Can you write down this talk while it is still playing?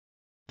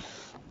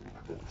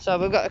So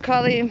we've got a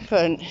collie in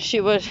front. She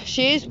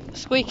is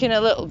squeaking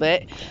a little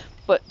bit,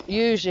 but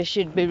usually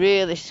she'd be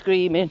really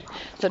screaming.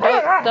 So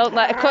don't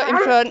let her cut in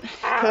front.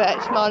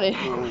 Correct, morning.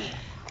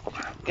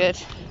 Good.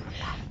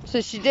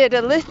 So she did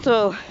a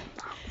little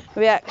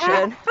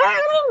reaction.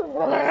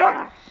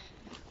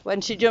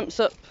 When she jumps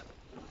up,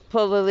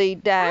 pull the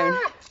lead down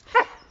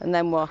and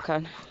then walk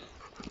on.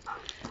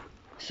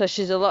 So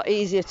she's a lot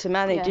easier to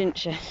manage, isn't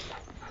she?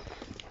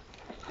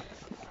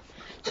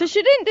 So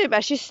she didn't do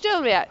bad, she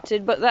still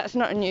reacted, but that's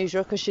not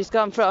unusual because she's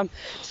gone from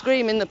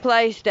screaming the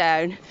place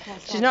down.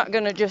 She's not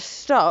going to just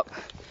stop,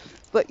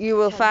 but you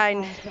will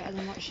find... better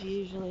than what she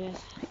usually is.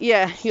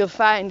 Yeah, you'll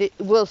find it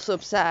will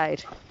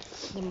subside.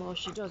 The more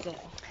she does it.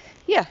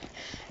 Yeah.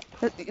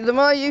 The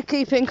more you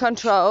keep in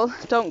control,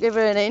 don't give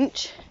her an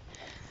inch,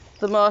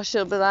 the more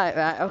she'll be like,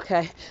 right,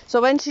 okay. So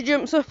when she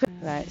jumps up...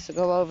 Right, so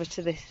go over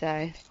to this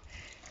side.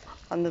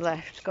 On the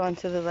left, go on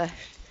to the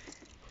left.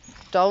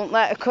 Don't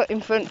let her cut in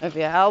front of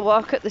you. I'll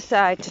walk at the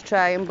side to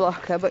try and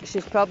block her, but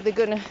she's probably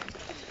going to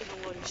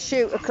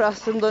shoot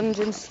across and lunge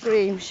and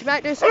scream. She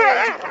might do something.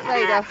 There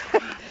you go.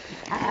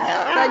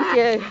 Thank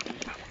you.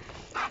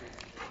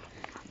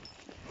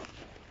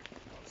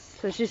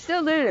 So she's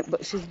still doing it,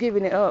 but she's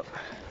giving it up.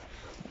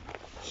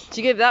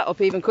 She gave that up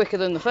even quicker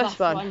than the first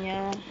one.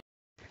 Yeah.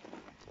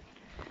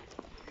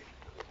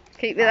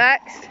 Keep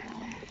relaxed.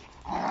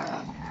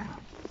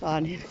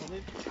 On.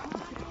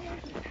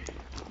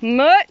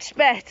 Much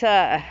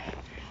better.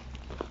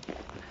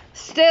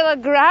 Still a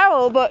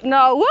growl, but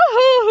no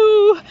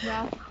woohoo.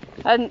 Yeah.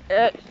 And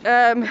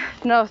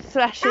no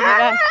thrashing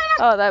around.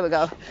 Oh, there we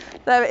go.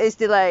 There it is,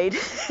 delayed.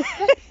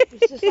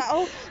 It's just like,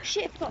 oh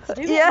shit, I've got to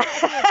do it.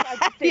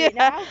 Yeah.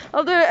 Now.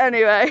 I'll do it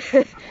anyway.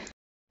 So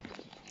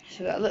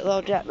we've got a little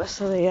old Jack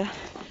Russell here.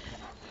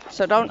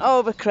 So don't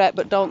overcorrect,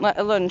 but don't let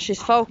her lunge.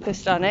 She's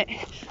focused on it.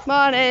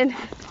 Morning.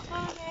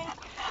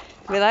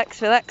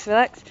 Relax, relax,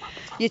 relax.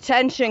 Your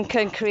tension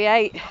can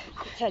create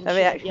a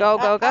reaction. Yeah.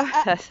 Go.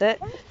 That's it.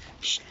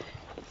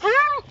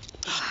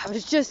 I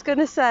was just going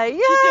to say, yeah.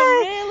 She's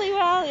done really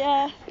well,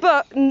 yeah.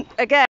 But again,